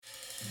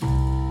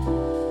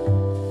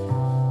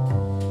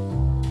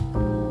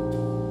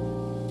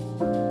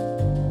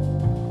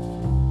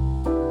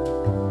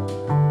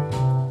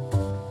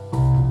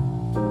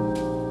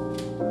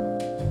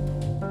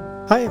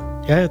Hei,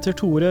 jeg heter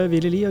Tore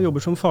Willeli og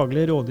jobber som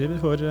faglig rådgiver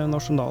for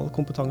Nasjonal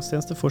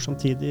kompetansetjeneste for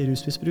samtidig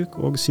rusmisbruk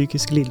og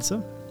psykisk lidelse.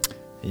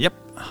 Jepp,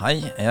 hei,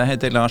 jeg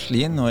heter Lars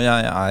Lien og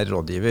jeg er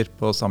rådgiver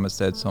på samme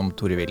sted som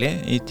Tore Willi.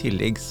 I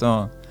tillegg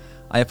så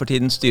er jeg for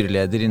tiden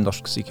styreleder i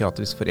Norsk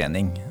Psykiatrisk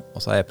Forening, og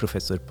så er jeg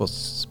professor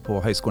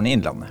på Høgskolen i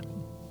Innlandet.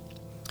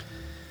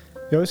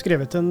 Vi har jo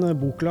skrevet en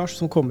bok,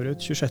 Lars, som kommer ut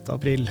 26.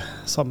 april.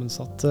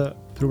 Sammensatte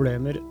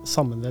problemer,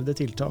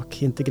 sammenvevde tiltak,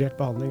 integrert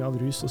behandling av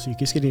rus og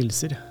psykiske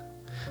lidelser.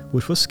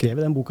 Hvorfor skrev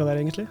vi den boka der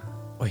egentlig?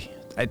 Oi,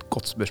 det er et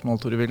godt spørsmål,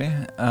 Tore Willi.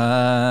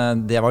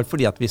 Det var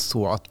fordi at vi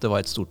så at det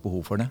var et stort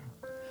behov for det.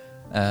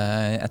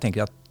 Jeg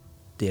tenker at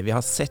det vi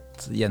har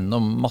sett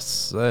gjennom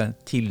masse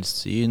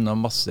tilsyn og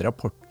masse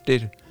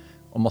rapporter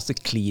og masse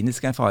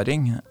klinisk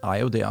erfaring,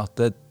 er jo det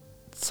at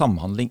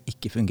samhandling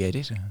ikke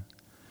fungerer.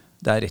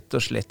 Det er rett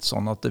og slett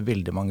sånn at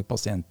veldig mange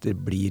pasienter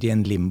blir i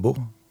en limbo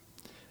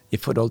i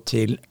forhold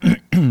til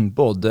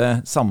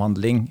både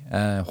samhandling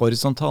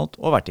horisontalt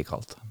og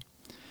vertikalt.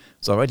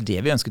 Så det var det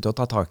vi ønsket å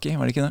ta tak i,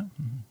 var det ikke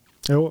det?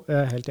 Jo, jeg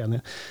er helt enig.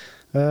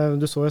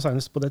 Du så jo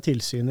senest på det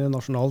tilsynet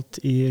nasjonalt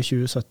i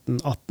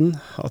 2017-18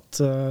 at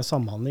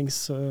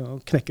å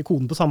knekke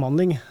koden på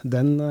samhandling,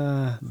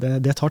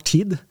 det tar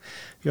tid.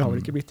 Vi har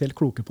vel ikke blitt helt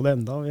kloke på det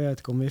enda. Vi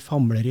vet ikke om vi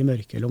famler i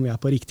mørket eller om vi er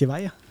på riktig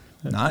vei.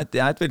 Nei, det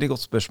er et veldig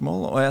godt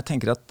spørsmål, og jeg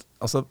tenker at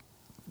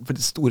for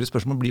det store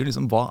spørsmålet blir jo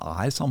liksom, hva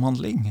er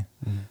samhandling?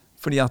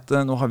 Fordi at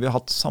nå har vi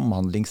hatt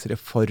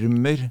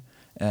samhandlingsreformer,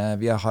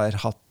 vi har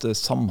hatt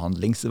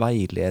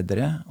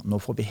samhandlingsveiledere, nå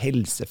får vi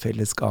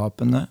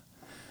helsefellesskapene,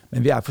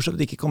 men vi er for så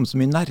vidt ikke kommet så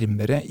mye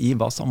nærmere i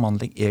hva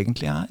samhandling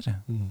egentlig er.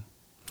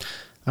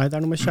 Nei, det er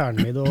noe med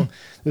kjernen i det,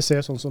 og du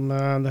ser sånn som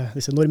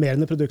disse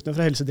normerende produktene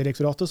fra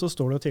Helsedirektoratet, så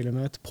står det til og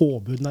med et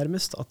påbud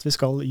nærmest, at vi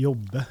skal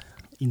jobbe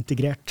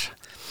integrert.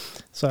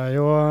 Så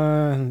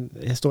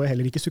det står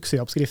heller ikke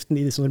suksessoppskriften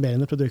i disse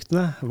normerende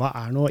produktene. Hva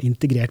er nå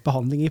integrert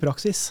behandling i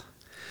praksis?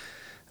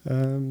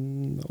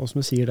 Og som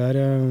du sier der,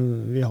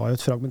 vi har jo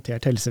et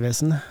fragmentert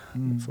helsevesen.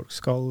 Folk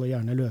skal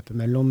gjerne løpe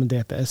mellom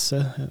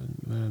DPS-et,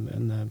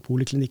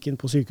 poliklinikken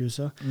på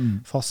sykehuset,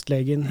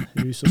 fastlegen,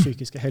 rus- og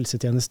psykiske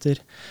helsetjenester,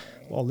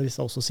 og alle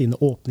disse har også sine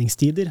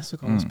åpningstider. Så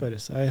kan man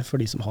spørre seg, for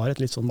de som har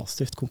et litt sånn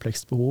massivt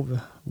komplekst behov,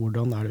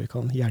 hvordan er det vi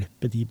kan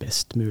hjelpe de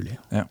best mulig?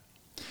 Ja.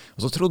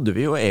 Og så trodde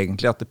vi jo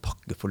egentlig at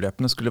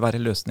pakkeforløpene skulle være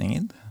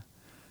løsningen.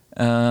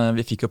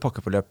 Vi fikk jo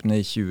pakkeforløpene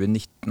i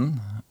 2019,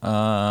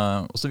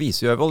 og så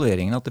viser jo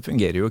evalueringen at det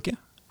fungerer jo ikke.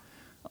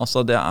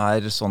 Altså det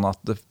er sånn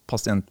at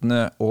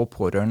pasientene og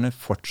pårørende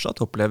fortsatt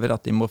opplever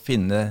at de må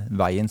finne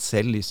veien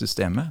selv i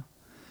systemet.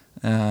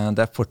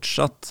 Det er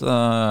fortsatt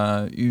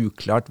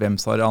uklart hvem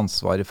som har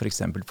ansvaret for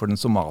eksempel for den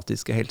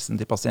somatiske helsen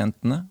til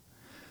pasientene.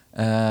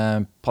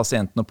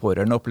 Pasientene og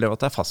pårørende opplever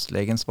at det er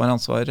fastlegen som har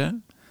ansvaret.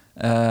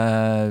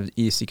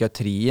 I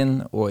psykiatrien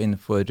og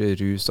innenfor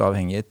rus- og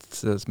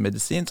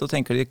avhengighetsmedisin så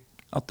tenker de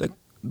at det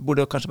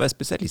burde kanskje være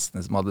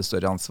spesialistene som hadde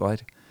større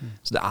ansvar.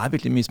 Så det er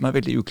veldig mye som er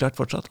veldig uklart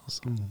fortsatt.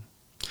 Altså.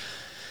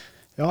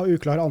 Ja,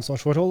 uklare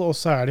ansvarsforhold, og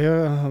så er det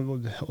jo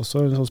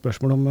også et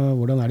spørsmål om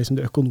hvordan er liksom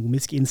de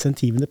økonomiske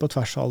insentivene på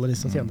tvers av alle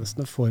disse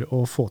tjenestene for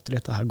å få til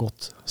dette her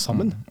godt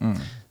sammen.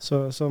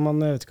 Så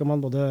man vet ikke om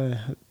man både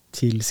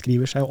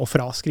tilskriver seg og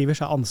fraskriver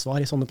seg ansvar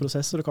i sånne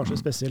prosesser, og kanskje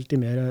spesielt de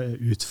mer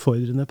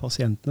utfordrende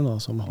pasientene da,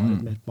 som har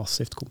et mer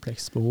massivt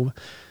komplekst behov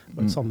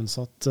og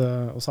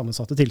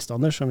sammensatte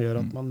tilstander som gjør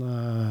at man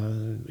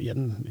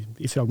igjen,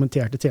 i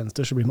fragmenterte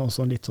tjenester så blir man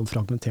også en litt sånn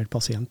fragmentert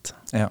pasient.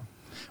 Ja,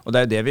 og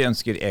det er det vi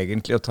ønsker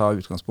egentlig å ta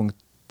utgangspunkt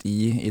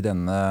i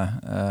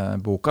denne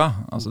boka.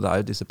 Altså det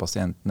er jo disse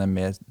pasientene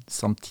med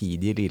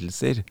samtidige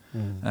lidelser,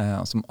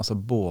 som altså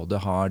både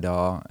har da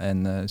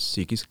en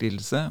psykisk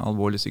lidelse,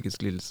 alvorlig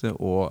psykisk lidelse,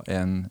 og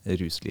en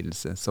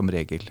ruslidelse som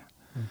regel,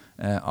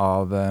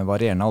 av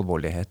varierende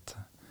alvorlighet.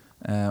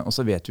 Og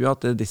så vet vi jo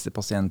at disse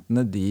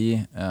pasientene,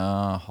 de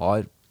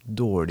har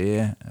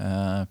dårlig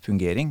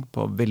fungering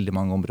på veldig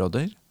mange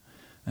områder.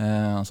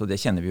 Altså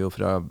det kjenner vi jo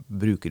fra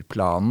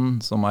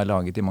brukerplanen som er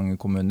laget i mange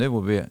kommuner,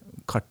 hvor vi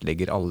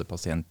kartlegger alle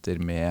pasienter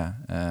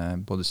med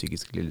både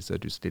psykiske lidelser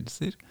og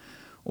ruslidelser,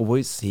 og hvor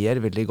vi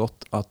ser veldig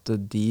godt at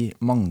de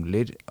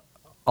mangler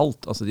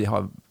alt. Altså de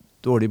har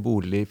dårlig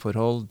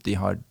boligforhold, de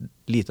har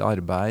lite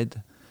arbeid,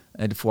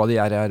 eller få av de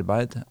er i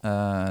arbeid,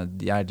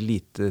 de er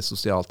lite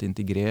sosialt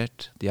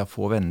integrert, de har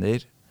få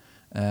venner.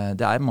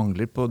 Det er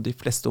mangler på de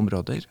fleste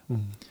områder.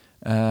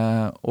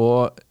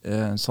 Og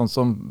sånn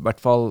som i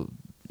hvert fall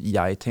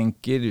jeg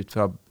tenker ut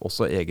fra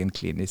også egen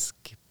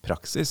klinisk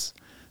praksis,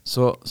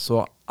 så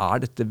er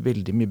dette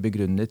veldig mye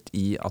begrunnet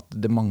i at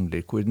det mangler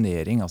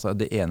koordinering. Altså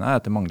det ene er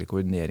at det mangler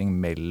koordinering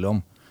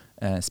mellom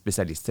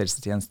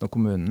spesialisthelsetjenesten og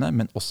kommunene,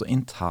 men også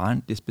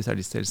internt i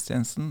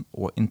spesialisthelsetjenesten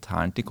og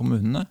internt i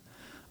kommunene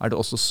er det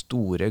også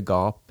store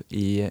gap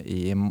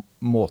i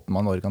måten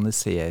man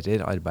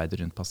organiserer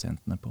arbeidet rundt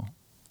pasientene på.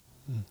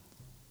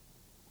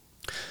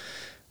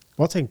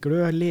 Hva tenker du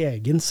er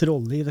legens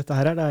rolle i dette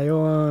her? Det er jo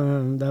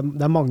det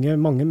er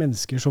mange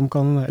mennesker som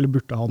kan, eller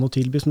burde ha noe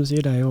tilby, som du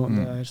sier. Det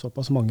er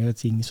såpass mange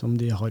ting som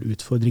de har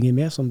utfordringer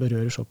med, som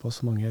berører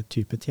såpass mange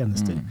typer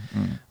tjenester.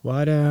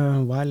 Hvor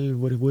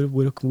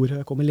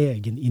kommer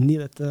legen inn i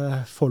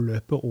dette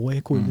forløpet og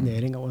i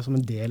koordinering og som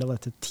en del av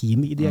dette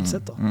teamet ideelt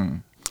sett? Da?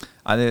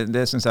 Nei,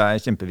 det synes jeg er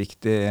en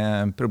kjempeviktig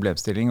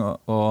problemstilling,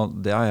 og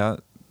det har jeg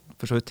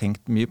for så vidt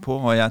tenkt mye på,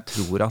 og jeg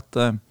tror at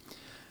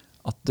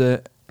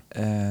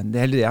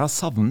det jeg har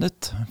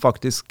savnet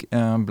faktisk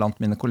blant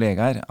mine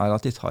kollegaer, er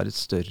at de tar et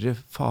større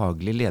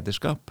faglig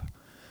lederskap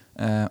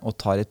og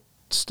tar et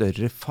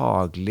større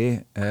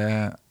faglig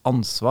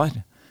ansvar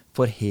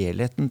for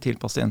helheten til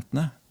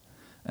pasientene.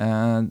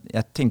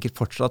 Jeg tenker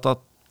fortsatt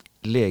at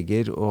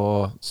leger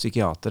og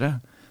psykiatere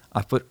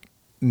er for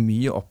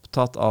mye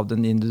opptatt av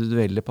den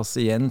individuelle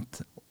pasient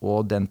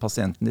og den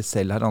pasienten de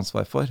selv har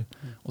ansvar for,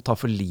 og tar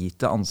for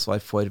lite ansvar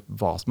for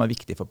hva som er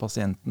viktig for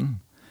pasienten.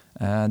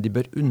 De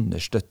bør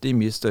understøtte i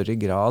mye større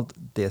grad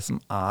det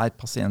som er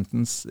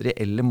pasientens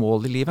reelle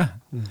mål i livet.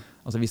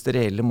 Altså hvis det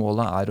reelle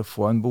målet er å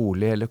få en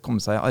bolig eller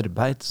komme seg i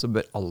arbeid, så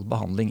bør all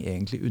behandling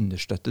egentlig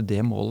understøtte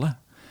det målet.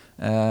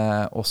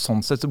 Og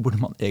sånn sett så burde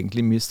man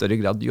egentlig i mye større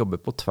grad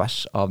jobbe på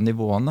tvers av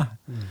nivåene.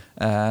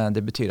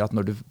 Det betyr at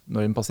når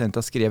en pasient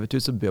er skrevet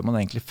ut, så bør man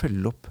egentlig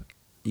følge opp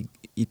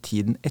i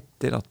tiden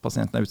etter at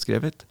pasienten er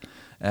utskrevet.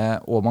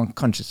 Og man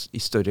kanskje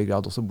i større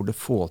grad også burde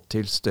få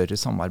til større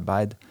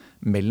samarbeid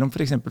mellom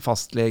for eksempel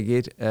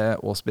fastleger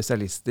og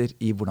spesialister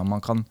i hvordan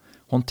man kan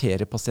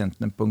håndtere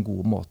pasientene på en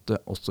god måte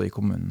også i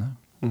kommunene.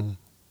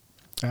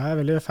 Jeg er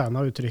veldig fan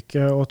av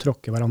uttrykket å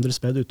tråkke hverandres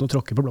bed uten å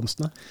tråkke på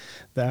blomstene.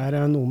 Det er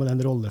noe med den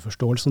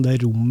rolleforståelsen, det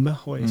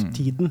rommet og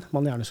tiden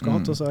man gjerne skulle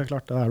hatt. Og så er det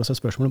klart, da er det også et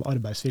spørsmål om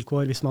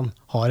arbeidsvilkår. Hvis man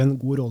har en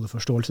god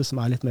rolleforståelse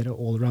som er litt mer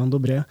all-round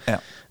og bred,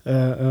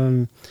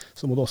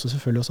 så må du også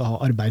selvfølgelig også ha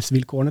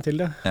arbeidsvilkårene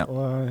til det.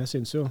 Og jeg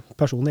synes jo,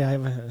 personlig,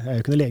 jeg er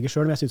jo ikke noen lege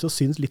selv, men jeg synes jo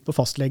syns litt på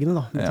fastlegene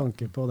da, med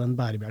tanke på den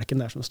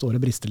bærebjelken der som står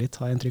og brister litt,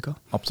 har jeg inntrykk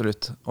av.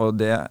 Absolutt, og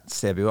det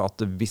ser vi jo at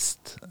hvis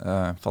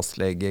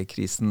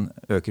fastlegekrisen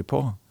øker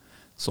på,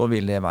 så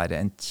vil det være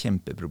en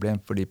kjempeproblem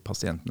for de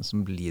pasientene som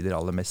lider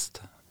aller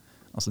mest.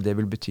 Altså det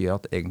vil bety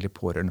at egentlig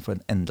pårørende får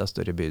en enda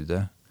større byrde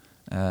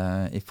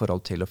i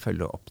forhold til å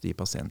følge opp de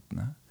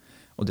pasientene.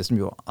 Og det som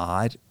jo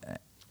er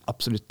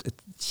absolutt et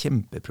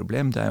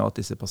kjempeproblem, det er jo at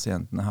disse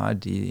pasientene her,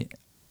 de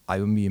er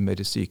jo mye mer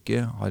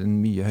syke, har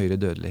en mye høyere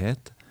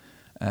dødelighet,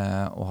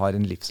 og har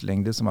en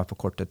livslengde som er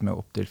forkortet med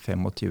opp til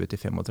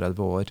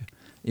 25-35 år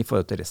i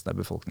forhold til resten av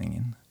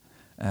befolkningen.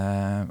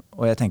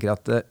 Og jeg tenker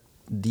at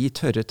de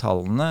tørre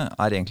tallene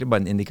er egentlig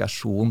bare en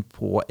indikasjon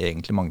på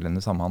egentlig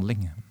manglende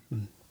samhandling.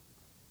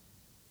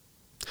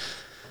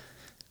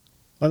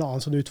 Og en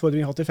annen sånn utfordring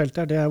vi har hatt i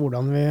feltet det er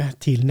hvordan vi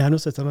tilnærmer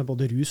oss dette med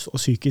både rus og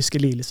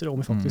psykiske lidelser, og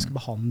om vi faktisk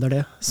behandler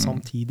det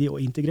samtidig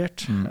og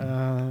integrert.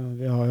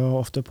 Vi har jo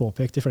ofte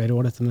påpekt i flere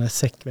år dette med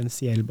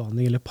sekvensiell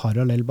behandling eller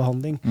parallell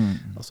behandling.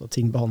 Altså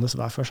ting behandles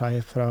hver for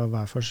seg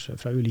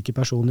fra ulike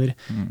personer,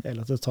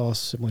 eller at det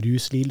tas,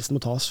 ruslidelsen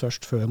må tas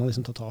først før man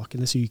liksom tar tak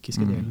i den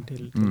psykiske delen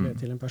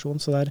til en person.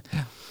 Så det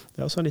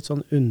er også en litt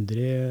sånn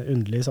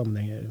underlig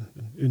sammenheng,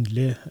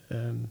 underlig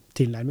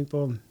tilnærming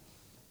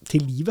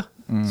til livet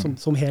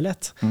som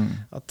helhet.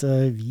 At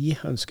vi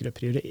ønsker å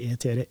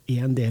prioritere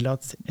en del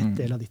av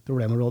ditt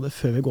problemområde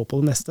før vi går på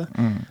det neste.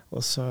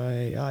 Og så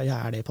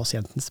er det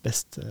pasientens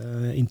beste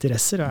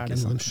interesser, og er det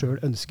noe de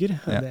selv ønsker.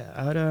 Det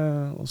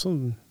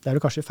er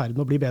jo kanskje i ferd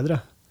med å bli bedre.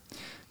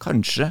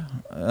 Kanskje.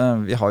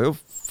 Vi har jo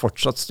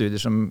fortsatt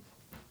studier som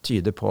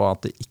tyder på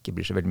at det ikke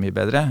blir så veldig mye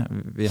bedre.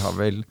 Vi har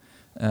vel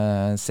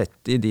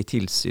sett i de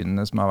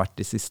tilsynene som har vært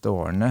de siste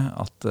årene,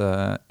 at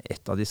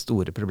et av de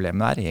store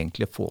problemene er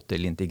egentlig å få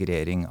til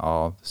integrering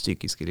av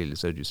psykiske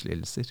lidelser og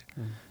ruslidelser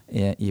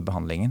i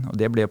behandlingen. Og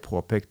det ble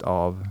påpekt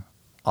av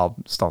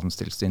statens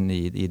tilsyn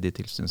i de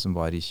tilsynene som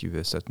var i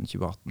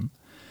 2017-2018.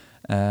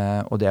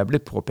 Og det er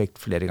blitt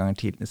påpekt flere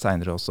ganger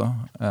senere også.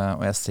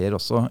 Og jeg ser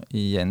også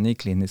igjen i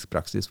klinisk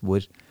praksis hvor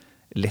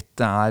lett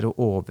det er å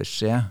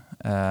overse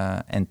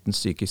enten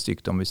psykisk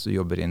sykdom hvis du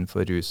jobber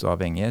innenfor rus og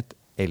avhengighet,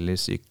 eller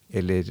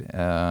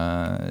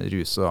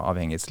rus- og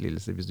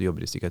avhengighetslidelser hvis du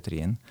jobber i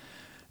psykiatrien.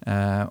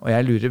 Og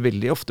jeg lurer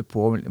veldig ofte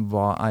på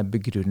hva er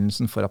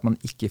begrunnelsen for at man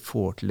ikke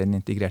får til den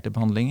integrerte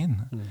behandlingen.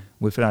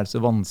 Hvorfor er det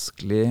så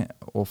vanskelig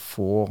å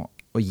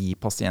gi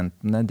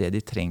pasientene det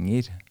de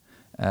trenger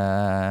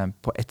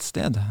på ett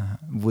sted?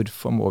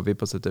 Hvorfor må vi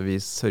på sett og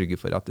vis sørge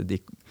for at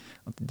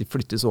de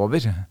flyttes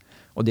over?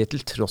 Og det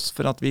til tross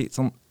for at vi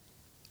sånn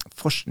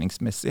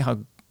forskningsmessig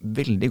har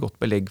veldig godt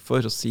belegg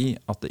for å si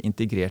at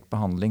integrert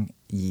behandling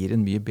gir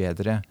en mye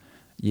bedre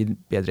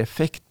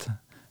effekt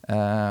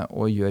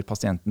og gjør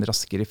pasienten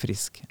raskere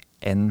frisk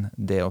enn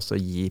det også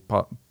gi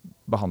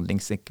behandling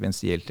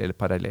sekvensielt eller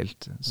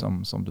parallelt,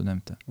 som du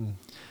nevnte.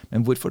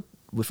 Men hvorfor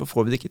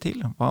får vi det ikke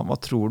til?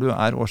 Hva tror du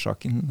er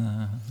årsaken?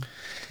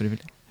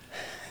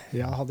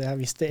 Ja, hadde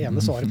jeg visst det ene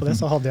svaret på det,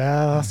 så hadde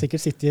jeg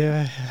sikkert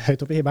sittet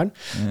høyt oppe i himmelen.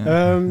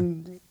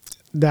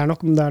 Vi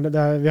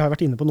har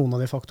vært inne på noen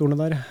av de faktorene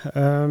der.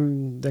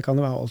 Det kan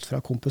jo være alt fra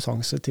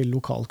kompetanse til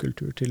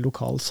lokalkultur, til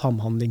lokal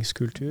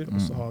samhandlingskultur.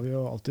 Og så har vi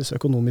jo alltid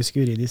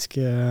økonomiske,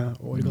 juridiske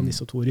og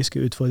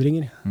organisatoriske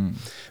utfordringer.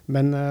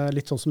 Men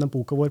litt sånn som den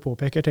boka vår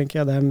påpeker,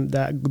 tenker jeg,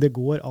 det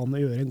går an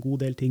å gjøre en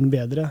god del ting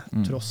bedre,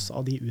 tross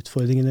av de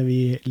utfordringene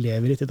vi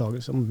lever i til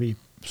dagen, som vi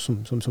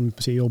som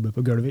jobber på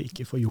gulvet,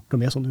 ikke får gjort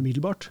noe med sånn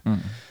umiddelbart.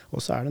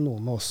 Og så er det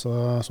noe med også,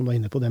 som du er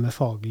inne på, det med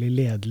faglig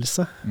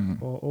ledelse,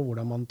 og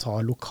hvordan man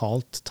tar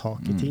lokalt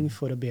tak i ting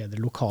for å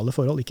bedre lokale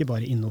forhold, ikke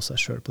bare inne hos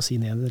seg selv på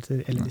sin enhet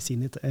eller i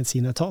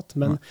sin etat,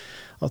 men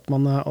at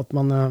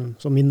man,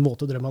 som min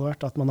måte å drømme hadde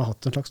vært, at man har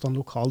hatt en slags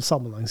lokal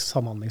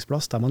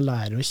samhandlingsplass, der man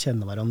lærer å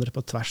kjenne hverandre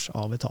på tvers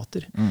av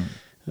etater.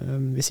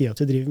 Vi sier at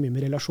vi driver mye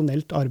med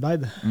relasjonelt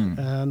arbeid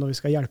når vi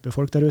skal hjelpe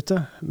folk der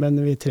ute, men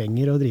vi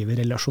trenger å drive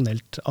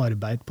relasjonelt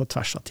arbeid på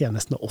tvers av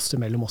tjenestene oss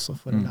imellom også,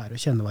 for å lære å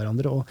kjenne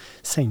hverandre og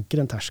senke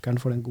den terskelen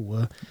for den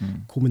gode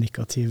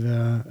kommunikative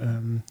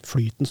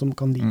flyten som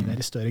kan ligge der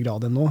i større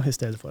grad enn nå, i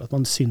stedet for at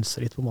man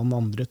synser litt på hva den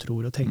andre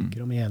tror og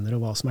tenker og mener,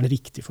 og hva som er den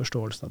riktige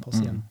forståelsen av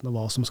pasienten, og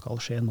hva som skal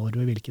skje når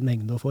og i hvilken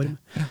mengde og form.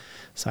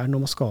 Så er det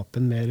noe med å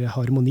skape en mer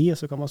harmoni,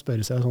 så kan man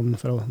spørre seg sånn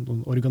fra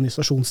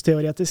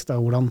organisasjonsteoretisk,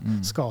 da, hvordan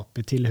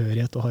skape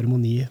tilhørighet og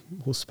harmoni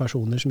hos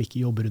personer som ikke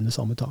jobber under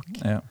samme tak.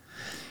 Ja.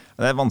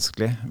 Det er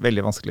vanskelig,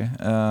 veldig vanskelig.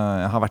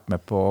 Jeg har vært med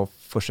på å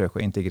forsøke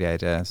å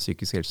integrere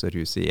psykisk helse og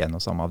rus i en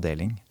og samme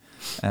avdeling.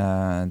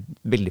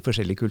 Veldig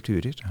forskjellige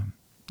kulturer.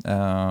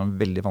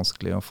 Veldig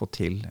vanskelig å få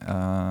til,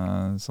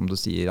 som du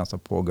sier, altså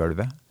på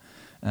gulvet.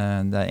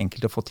 Det er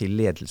enkelt å få til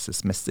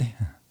ledelsesmessig,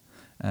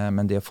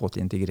 men det å få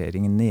til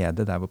integrering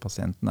nede der hvor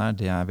pasienten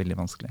det er veldig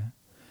vanskelig.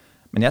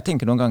 Men jeg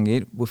tenker noen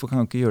ganger, hvorfor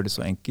kan vi ikke gjøre det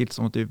så enkelt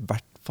som at du i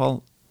hvert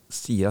fall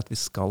sier at vi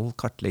skal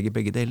kartlegge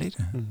begge deler,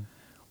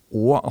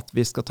 og at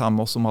vi skal ta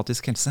med oss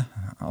somatisk helse.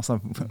 Altså,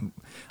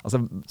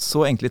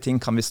 så enkle ting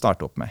kan vi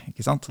starte opp med,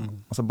 ikke sant?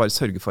 Altså bare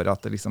sørge for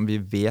at liksom, vi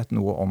vet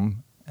noe om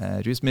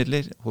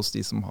rusmidler hos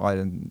de som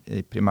har en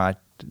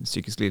primært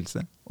psykisk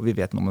lidelse, og vi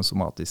vet noe om den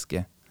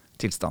somatiske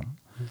tilstanden.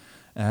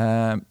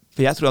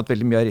 For jeg tror at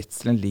veldig mye av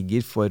redselen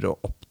ligger for å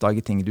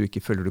oppdage ting du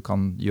ikke føler du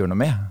kan gjøre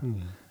noe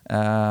med.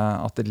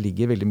 At det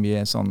ligger veldig mye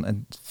sånn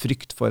en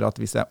frykt for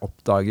at hvis jeg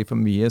oppdager for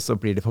mye, så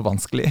blir det for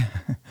vanskelig.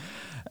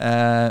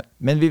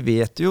 Men vi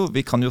vet jo,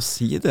 vi kan jo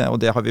si det,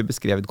 og det har vi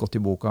beskrevet godt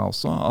i boka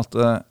også, at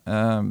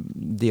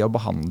det å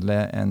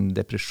behandle en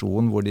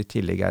depresjon hvor det i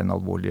tillegg en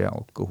alvorlig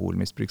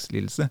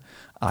alkoholmisbrukslidelse,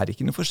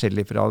 ikke noe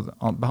forskjellig fra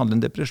å behandle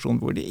en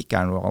depresjon hvor det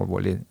ikke noe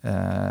alvorlig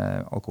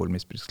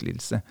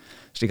alkoholmisbrukslidelse.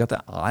 Slik at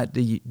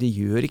det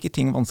gjør ikke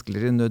ting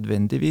vanskeligere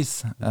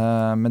nødvendigvis,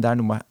 men det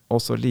noe med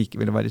også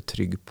likevel å være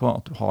trygg på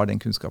at du har den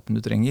kunnskapen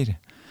du trenger.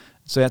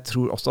 Så jeg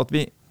tror også at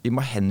vi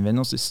må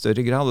henvende oss i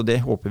større grad, og det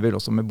håper vi vel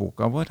også med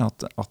boka vår,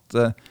 at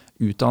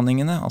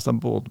utdanningene, altså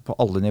både på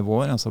alle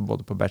nivåer, altså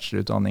både på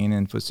bachelorutdanningen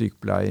innenfor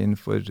sykepleie,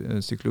 innenfor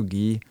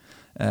psykologi,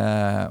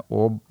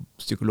 og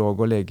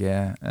psykolog- og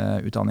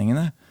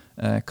legeutdanningene,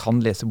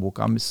 kan lese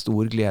boka med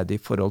stor glede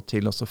i forhold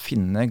til å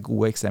finne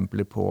gode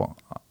eksempler på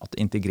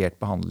at integrert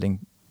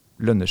behandling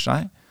lønner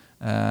seg,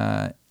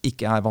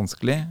 ikke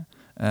vanskelig,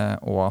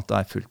 og at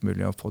det fullt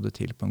mulig å få det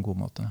til på en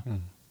god måte.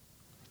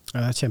 Det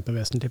et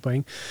kjempevesentlig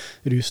poeng.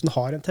 Rusen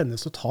har en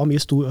tendens til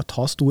å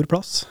ta stor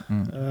plass.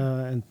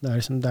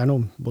 Enten det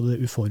noe både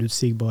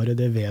uforutsigbare,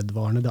 det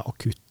vedvarende, det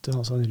akutte.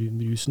 Altså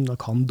rusen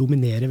kan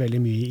dominere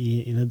veldig mye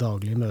i de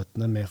daglige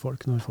møtene med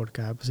folk, når folk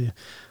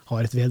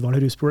har et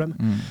vedvarende rusproblem.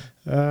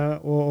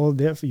 Og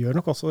det gjør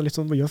nok også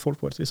gjør folk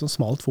på et litt sånn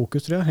smalt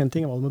fokus, tror jeg. En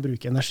ting hva de må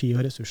bruke energi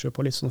og ressurser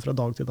på litt sånn fra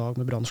dag til dag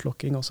med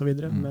brannslokking og så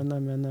videre.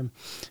 Men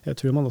jeg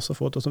tror man også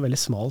får et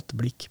veldig smalt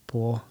blikk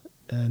på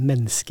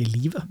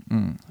menneskelivet,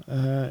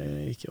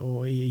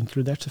 og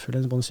inkludert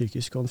selvfølgelig både den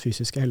psykiske og den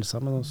fysiske helsa,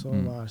 men også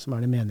hva som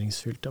det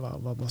meningsfylte,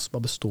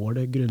 hva består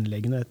det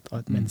grunnleggende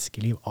av et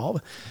menneskeliv av.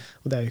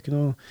 Og det jo ikke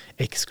noe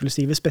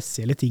eksklusive,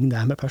 spesielle ting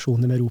det med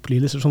personer med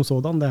roplidelser som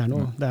sådan.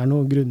 Det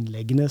noe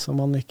grunnleggende som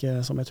jeg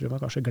tror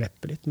man kanskje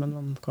glepper litt, men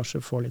man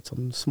kanskje får litt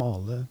sånn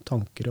smale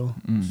tanker og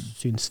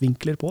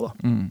synsvinkler på,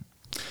 da.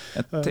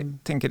 Jeg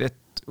tenker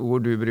et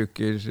ord du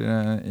bruker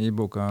i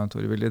boka,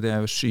 Tore Willy, det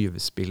jo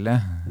skyvespillet.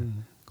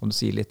 Kan du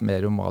si litt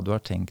mer om hva du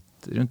har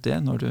tenkt rundt det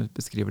når du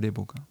beskriver det i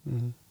boka?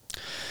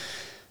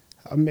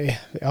 Jeg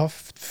har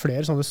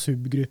flere sånne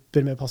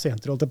subgrupper med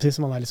pasienter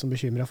som man litt sånn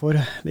bekymret for.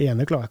 Det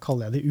ene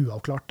kaller jeg de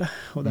uavklarte,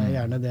 og det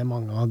gjerne det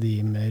mange av de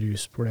med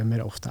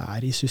rusproblemer ofte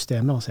i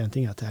systemet. Altså en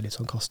ting at det litt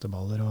sånn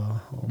kasteballer,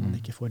 og man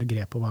ikke får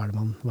grep på hva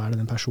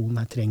det den personen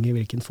her trenger,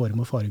 hvilken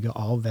form og farge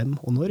av hvem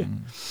og når.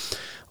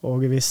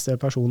 Og hvis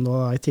personen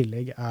da i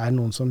tillegg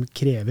noen som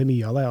krever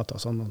mye av deg, at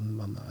altså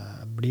man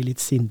blir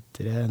litt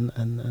sintere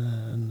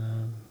enn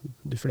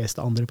de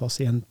fleste andre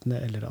pasientene,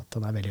 eller at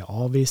han veldig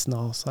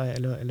avvisende av seg,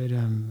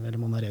 eller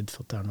man redd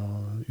for at det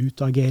noe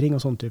utagering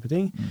og sånne type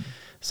ting,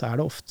 så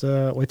det ofte,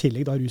 og i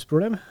tillegg da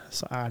rusproblem,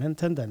 så det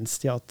en tendens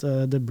til at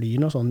det blir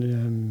noe sånn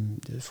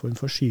form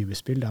for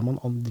skyvespill der man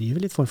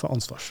driver litt form for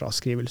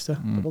ansvarsfraskrivelse.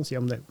 Man kan si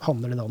om det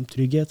handler det om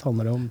trygghet,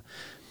 handler det om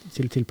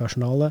til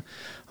personalet,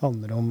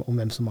 handler om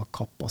hvem som har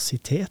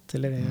kapasitet,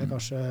 eller det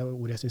kanskje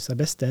ordet jeg synes er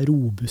best, det er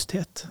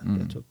robusthet.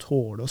 Det til å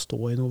tåle å stå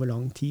i noe over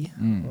lang tid,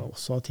 og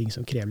også ha ting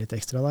som krever litt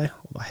ekstra av deg,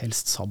 og da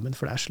helst sammen,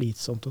 for det er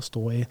slitsomt å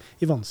stå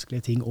i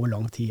vanskelige ting over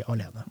lang tid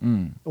alene.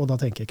 Og da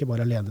tenker jeg ikke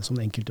bare alene som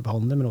den enkelte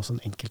behandler, men også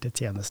den enkelte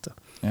tjeneste.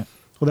 Ja.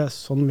 Og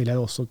sånn vil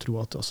jeg også tro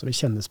at det også vil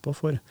kjennes på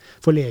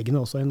for legene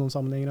også i noen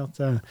sammenhenger,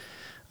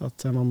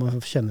 at man må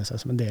kjenne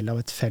seg som en del av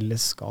et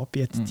fellesskap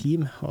i et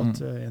team, og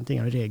at en ting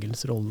er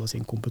regelens rolle og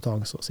sin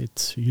kompetanse og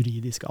sitt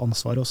juridiske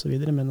ansvar og så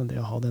videre, men det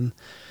å ha den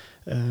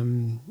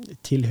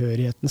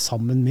tilhørigheten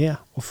sammen med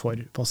og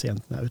for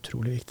pasientene er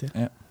utrolig viktig.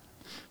 Ja.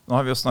 Nå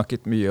har vi jo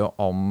snakket mye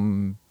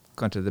om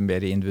kanskje de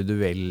mer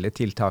individuelle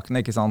tiltakene,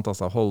 ikke sant?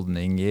 Altså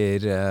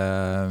holdninger,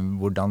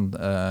 hvordan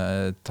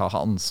ta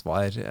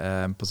ansvar,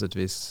 på sett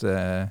og vis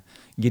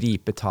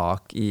gripe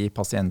tak i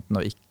pasienten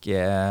og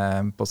ikke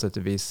på sett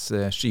og vis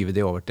skyve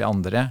det over til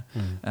andre.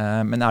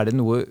 Men er det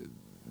noe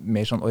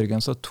mer sånn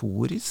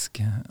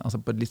organisatorisk,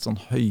 altså på et litt sånn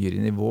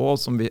høyere nivå,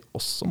 som vi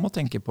også må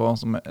tenke på,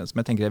 som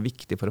jeg tenker er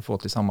viktig for å få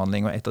til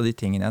samhandling? Og et av de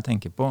tingene jeg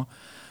tenker på,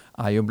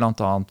 er jo blant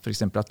annet for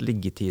eksempel at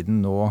liggetiden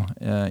nå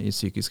i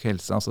psykisk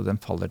helse, altså den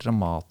faller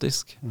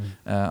dramatisk.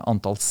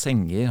 Antall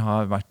senger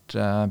har vært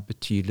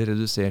betydelig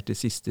redusert de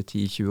siste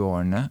 10-20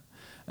 årene.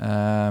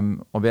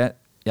 Og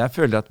jeg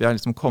føler at vi har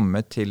liksom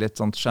kommet til et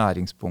sånt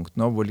skjæringspunkt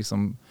nå, hvor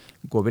liksom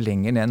går vi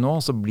lenger ned nå,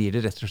 så blir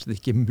det rett og slett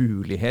ikke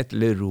mulighet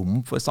eller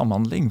rom for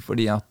samhandling,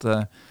 fordi at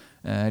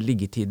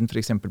liggetiden for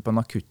eksempel på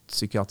en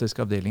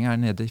akuttpsykiatrisk avdeling er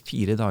nede i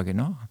 4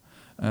 dager nå.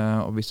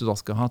 Og hvis du da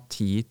skal ha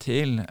tid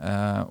til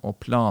å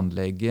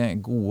planlegge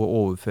gode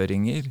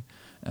overføringer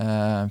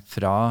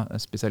fra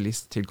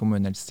spesialist til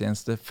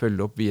kommunehelsetjeneste,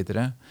 følge opp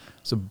videre,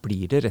 så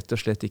blir det rett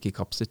og slett ikke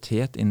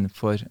kapasitet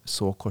innenfor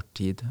så kort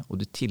tid. Og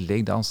du i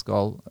tillegg da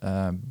skal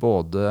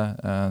både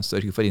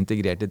sørge for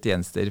integrerte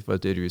tjenester for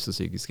rus og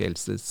psykisk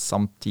helse,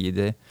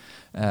 samtidig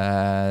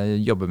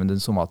jobbe med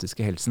den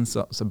somatiske helsen,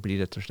 så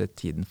blir rett og slett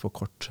tiden for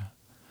kort.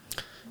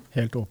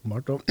 Helt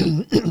åpenbart, og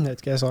jeg vet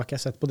ikke, jeg har ikke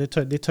sett på de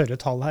tørre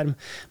tall her,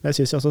 men jeg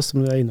synes også,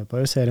 som du er inne på,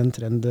 jeg ser en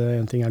trend,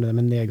 en ting er det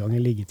med nedgang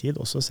i liggetid,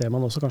 og så ser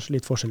man også kanskje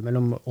litt forskjell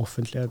mellom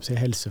offentlige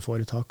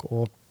helseforetak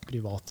og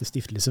private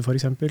stiftelser for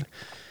eksempel.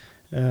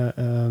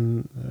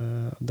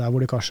 Der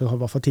hvor det kanskje i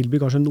hvert fall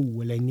tilbyr kanskje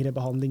noe lengre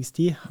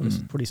behandlingstid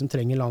for de som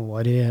trenger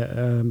langvarig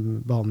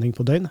behandling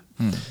på døgn.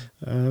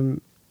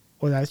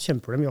 Og det er et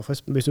kjempeproblem, i hvert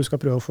fall hvis du skal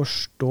prøve å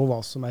forstå hva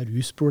som er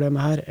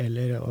rusproblemet her,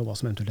 eller hva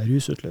som eventuelt er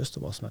rusutløst,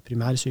 og hva som er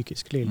primære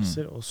psykiske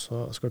lidelser, og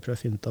så skal du prøve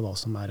å finne ut av hva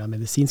som er av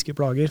medisinske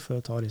plager,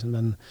 for å ta liksom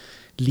den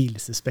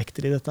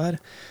lidelsespekter i dette her,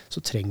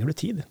 så trenger du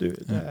tid.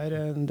 Det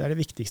er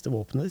det viktigste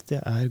våpenet ditt,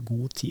 det er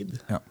god tid.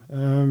 Ja.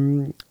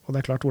 Og det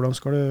er klart, hvordan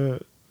skal du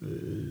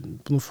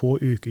på noen få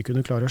uker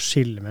kunne klare å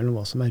skille mellom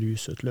hva som er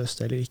rusutløst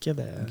eller ikke.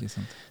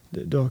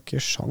 Du har ikke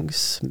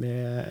sjans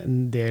med en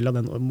del av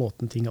den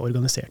måten ting er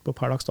organisert på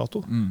per dags dato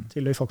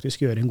til å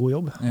faktisk gjøre en god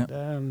jobb. Ja.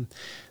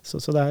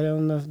 Så det er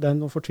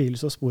en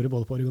fortvilelse å spore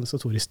både på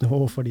organisatorisk nivå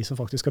og for de som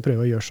faktisk skal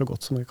prøve å gjøre så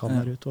godt som de kan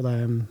der ute. Og det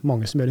er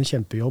mange som gjør en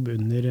kjempejobb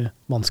under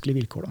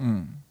vanskelige vilkår.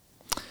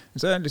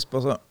 Så jeg har lyst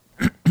på å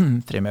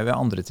fremheve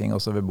andre ting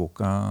også ved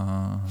boka,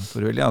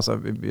 Tor-Willy. Altså,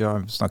 vi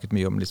har snakket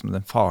mye om liksom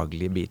den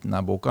faglige biten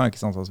av boka, ikke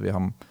sant? Altså, vi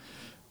har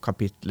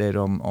kapitler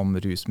om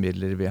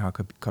rusmidler, vi har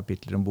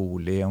kapitler om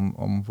bolig,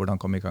 om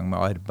hvordan komme i gang med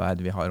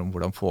arbeid, vi har om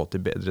hvordan få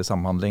til bedre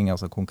samhandling,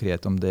 altså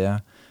konkret om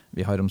det,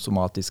 vi har om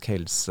somatisk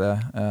helse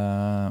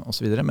og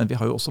så videre, men vi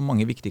har jo også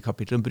mange viktige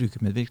kapitler om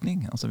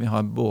brukermedvirkning. Altså, vi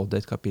har både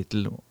et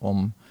kapittel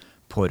om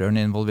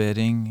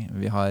pårørendeinvolvering,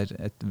 vi har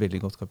et veldig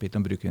godt kapittel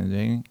om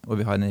brukermedvirkning, og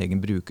vi har en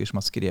egen bruker som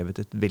har skrevet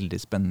et veldig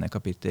spennende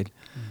kapittel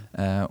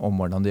om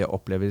hvordan de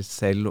opplever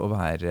selv å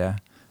være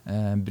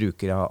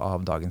brukere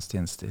av dagens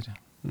tjenester.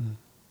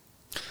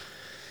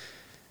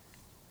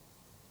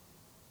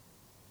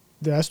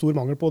 Det er stor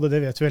mangel på det,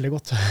 det vet vi veldig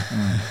godt.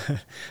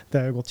 Det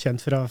er jo godt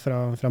kjent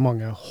fra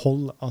mange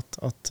hold at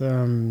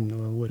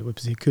hvor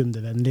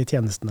kundevennlige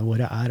tjenestene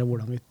våre er, og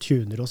hvordan vi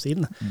tuner oss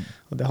inn.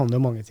 Og det handler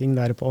om mange ting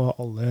der på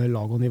alle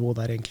lag og nivå.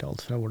 Det er egentlig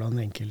alt fra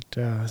hvordan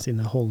enkelte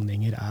sine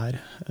holdninger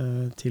er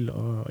til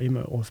å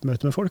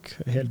møte med folk,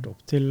 helt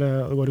opp til det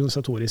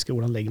organisatoriske,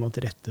 hvordan legger man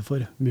til rette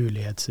for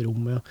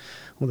mulighetsrommet,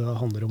 og det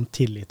handler om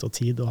tillit og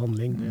tid og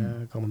handling.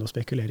 Det kan man jo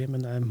spekulere i,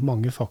 men det er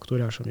mange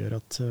faktorer her som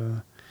gjør at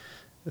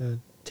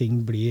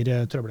ting blir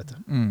trøblete.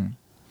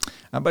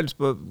 Jeg har bare lyst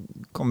på å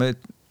komme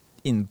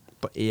inn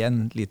på en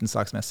liten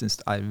sak som jeg synes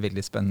er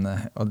veldig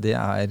spennende, og det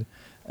er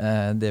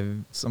det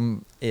som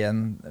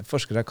en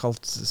forsker har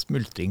kalt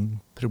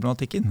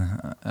smultringproblematikken.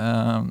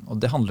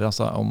 Og det handler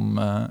altså om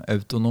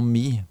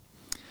autonomi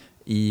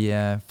i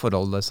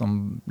forholdet som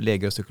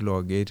leger og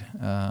psykologer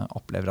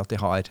opplever at de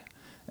har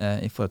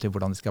i forhold til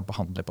hvordan de skal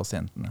behandle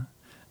pasientene.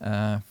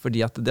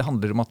 Fordi at det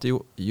handler om at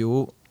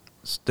jo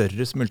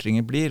større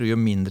smultringer blir, og jo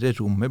mindre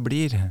rommet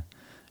blir,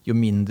 jo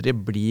mindre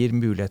blir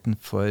muligheten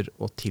for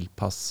å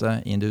tilpasse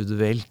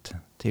individuelt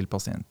til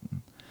pasienten.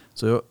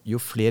 Så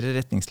jo flere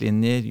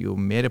retningslinjer, jo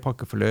mer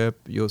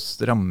pakkeforløp, jo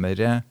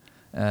strammere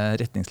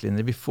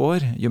retningslinjer vi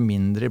får, jo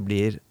mindre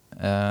blir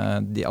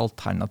de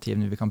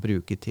alternativene vi kan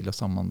bruke til å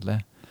samhandle.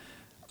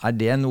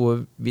 Det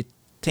noe vi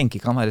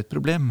tenker kan være et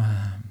problem?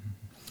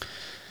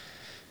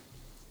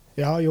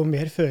 Ja, jo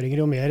mer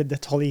føringer, jo mer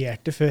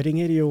detaljerte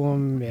føringer, jo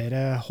mer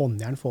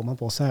håndjern får man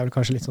på seg. Det vel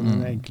kanskje litt sånn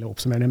den enkle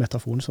oppsummerende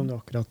metaforen som du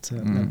akkurat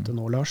nevnte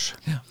nå, Lars.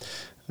 Ja.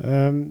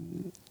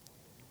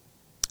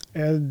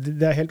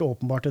 Det helt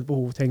åpenbart et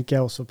behov, tenker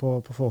jeg, også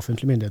for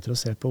offentlige myndigheter å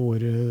se på hvor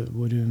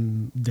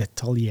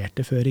detaljerte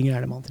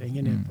føringer det man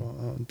trenger ned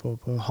på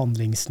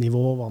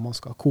handlingsnivå, hva man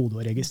skal kode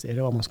og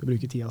registrere, hva man skal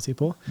bruke tida si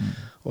på.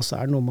 Og så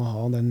det noe med å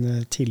ha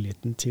den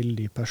tilliten til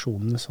de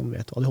personene som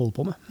vet hva de holder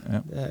på med.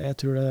 Ja. Jeg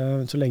tror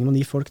så lenge man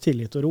gir folk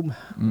tillit og rom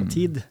og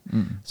tid,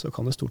 så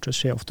kan det stort sett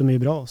skje ofte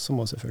mye bra, så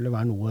må det selvfølgelig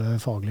være noe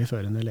faglig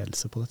førende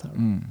ledelse på dette.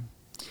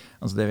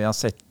 Altså det vi har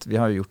sett, vi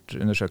har gjort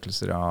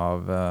undersøkelser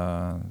av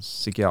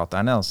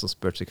psykiaterne, altså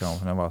spurt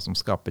psykiaterne hva som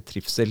skaper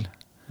trivsel.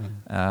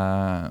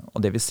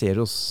 Og det vi ser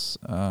hos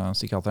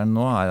psykiaterne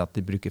nå at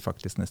de bruker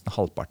faktisk nesten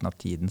halvparten av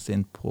tiden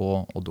sin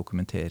på å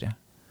dokumentere.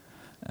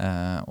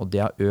 Og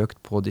det har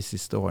økt på de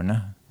siste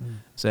årene.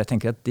 Så jeg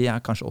tenker at det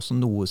kanskje også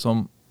noe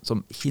som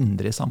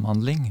hindrer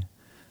samhandling.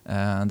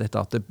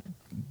 Dette at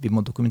vi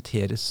må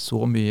dokumentere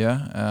så mye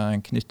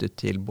knyttet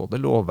til både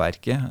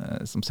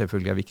lovverket, som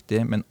selvfølgelig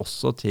viktig, men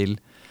også til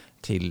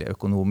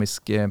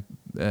økonomiske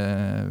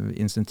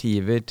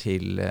insentiver,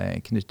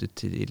 knyttet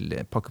til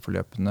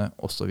pakkeforløpene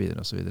osv.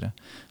 Så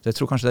jeg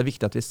tror kanskje det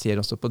viktig at vi ser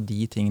også på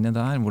de tingene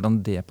der, hvordan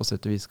det på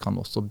sett og vis kan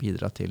også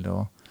bidra til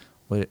å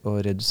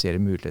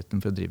redusere muligheten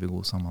for å drive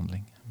god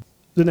samhandling.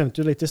 Du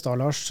nevnte jo litt i stad,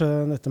 Lars,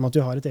 dette med at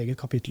du har et eget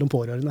kapittel om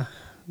pårørende.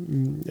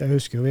 Jeg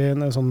husker jo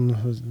en sånn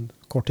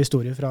kort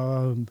historie fra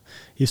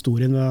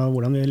historien med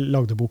hvordan vi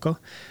lagde boka.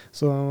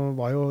 Så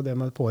var jo det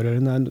med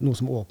pårørende noe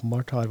som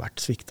åpenbart har vært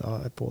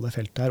svikta på det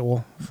feltet her,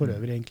 og for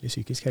øvrig egentlig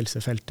psykisk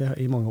helsefeltet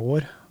i mange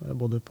år.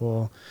 Både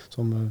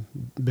som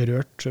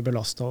berørt,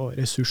 belastet og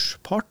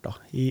ressurspart da,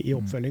 i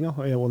oppfølginga,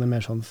 og det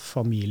mer sånn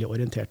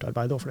familieorientert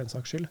arbeid, for den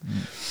saks skyld.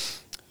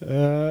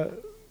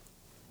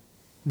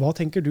 Hva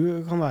tenker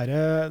du kan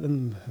være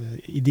den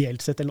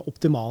ideelt sett eller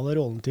optimale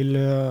rollen til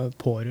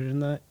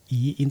pårørende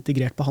i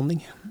integrert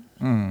behandling?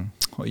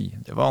 Oi,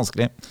 det var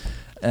vanskelig.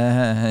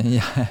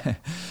 Jeg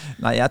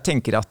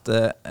tenker at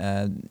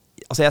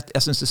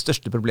jeg synes det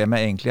største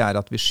problemet egentlig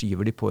at vi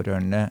skyver de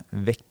pårørende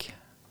vekk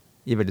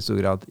i veldig stor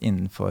grad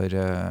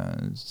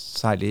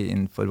særlig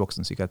innenfor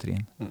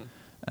voksenpsykiatrien.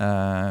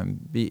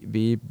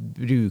 Vi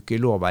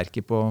bruker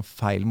lovverket på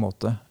feil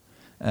måte.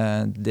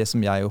 Det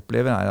som jeg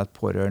opplever at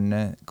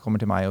pårørende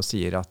kommer til meg og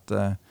sier at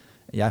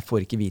jeg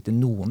får ikke vite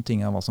noen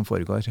ting av hva som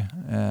foregår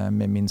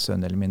med min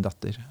sønn eller min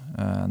datter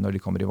når de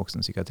kommer i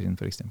voksenpsykiatrien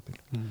for eksempel.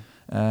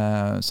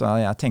 Så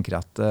jeg tenker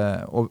at,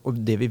 og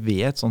det vi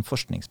vet sånn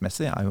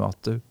forskningsmessig jo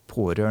at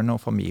pårørende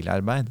og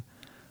familiearbeid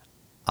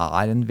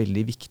en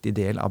veldig viktig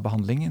del av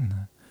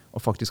behandlingen, og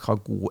faktisk har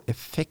god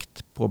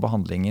effekt på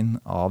behandlingen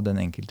av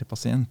den enkelte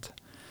pasient.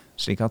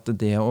 Slik at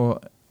det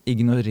å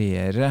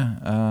ignorere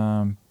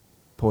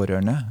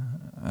pårørende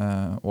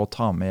og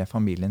ta med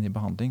familien i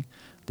behandling,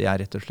 det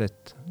rett og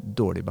slett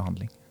dårlig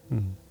behandling.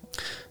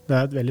 Det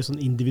et veldig sånn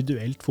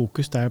individuelt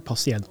fokus. Det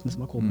pasientene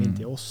som har kommet inn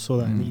til oss,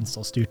 og den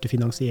innsatsstyrte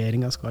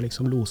finansieringen skal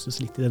liksom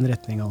loses litt i den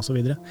retningen og så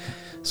videre.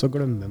 Så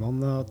glemmer man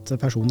at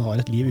personen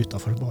har et liv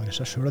utenfor bare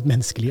seg selv, et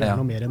menneskeliv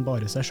noe mer enn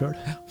bare seg selv.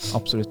 Ja,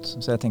 absolutt.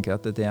 Så jeg tenker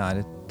at det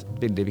et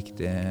veldig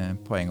viktig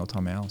poeng å ta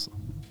med. Altså.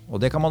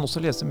 Og det kan man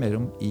også lese mer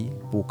om i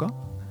boka.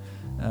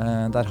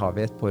 Der har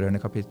vi et pårørende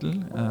kapittel,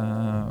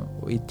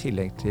 og i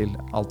tillegg til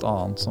alt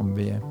annet som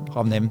vi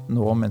har nevnt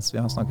nå mens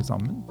vi har snakket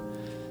sammen.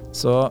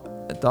 Så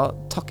da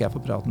takker jeg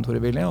for praten, Tore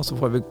Willi, og så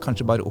får vi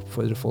kanskje bare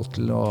oppfordre folk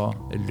til å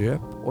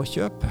løpe og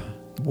kjøpe.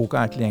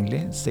 Boka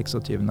tilgjengelig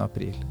 26.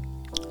 april.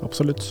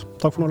 Absolutt.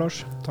 Takk for nå,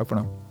 Lars. Takk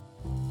for nå.